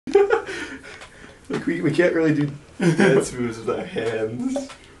Like we can't really do dance moves with our hands.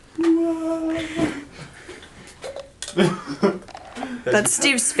 That's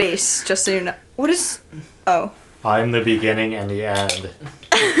Steve's face, just so you know. What is... Oh. I'm the beginning and the end.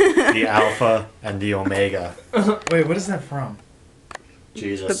 The Alpha and the Omega. Wait, what is that from?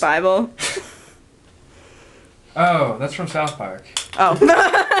 Jesus. The Bible. Oh, that's from South Park. Oh. Close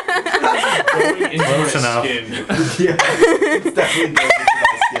enough. Yeah, it's definitely going into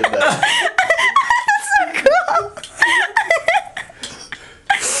my skin now.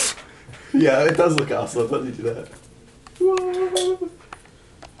 Yeah, it does look awesome. Let me do that. Whoa.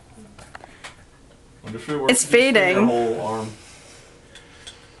 Wonder if it works. It's fading. Your whole arm.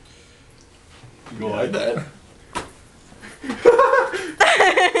 You go like that.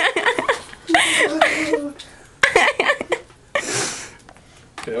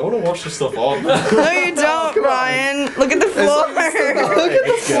 Okay, I want to wash this stuff off. No, you don't, Ryan. Look at the floor. Look at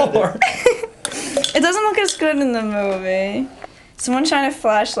the floor. It doesn't look as good in the movie. Someone shine a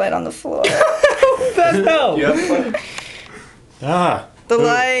flashlight on the floor. What the hell? Yep. Ah. The Ooh,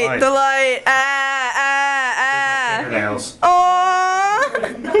 light, the light. Ah. Fingernails. Aww.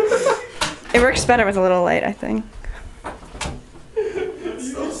 It works better with a little light, I think.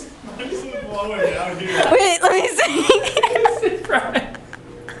 Wait, let me see.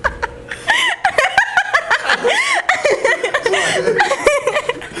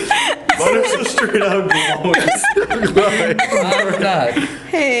 Mine is so straight out glowing.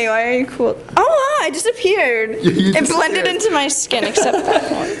 Hey, why are you cool? Oh, wow, I disappeared. It blended into my skin, except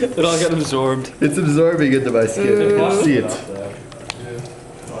that one. It all got absorbed. It's absorbing into my skin. I can see it.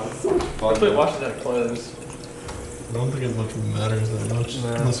 Hopefully it washes that clothes. I don't think it much matters that much,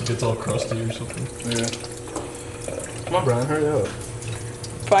 unless it gets all crusty or something. Yeah. Come on, Brian, hurry up.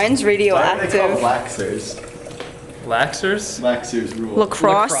 Brian's Why are they called radioactive. laxers? Laxers? Laxers rule.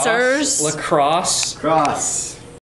 Lacrossers. Lacrosse. Cross.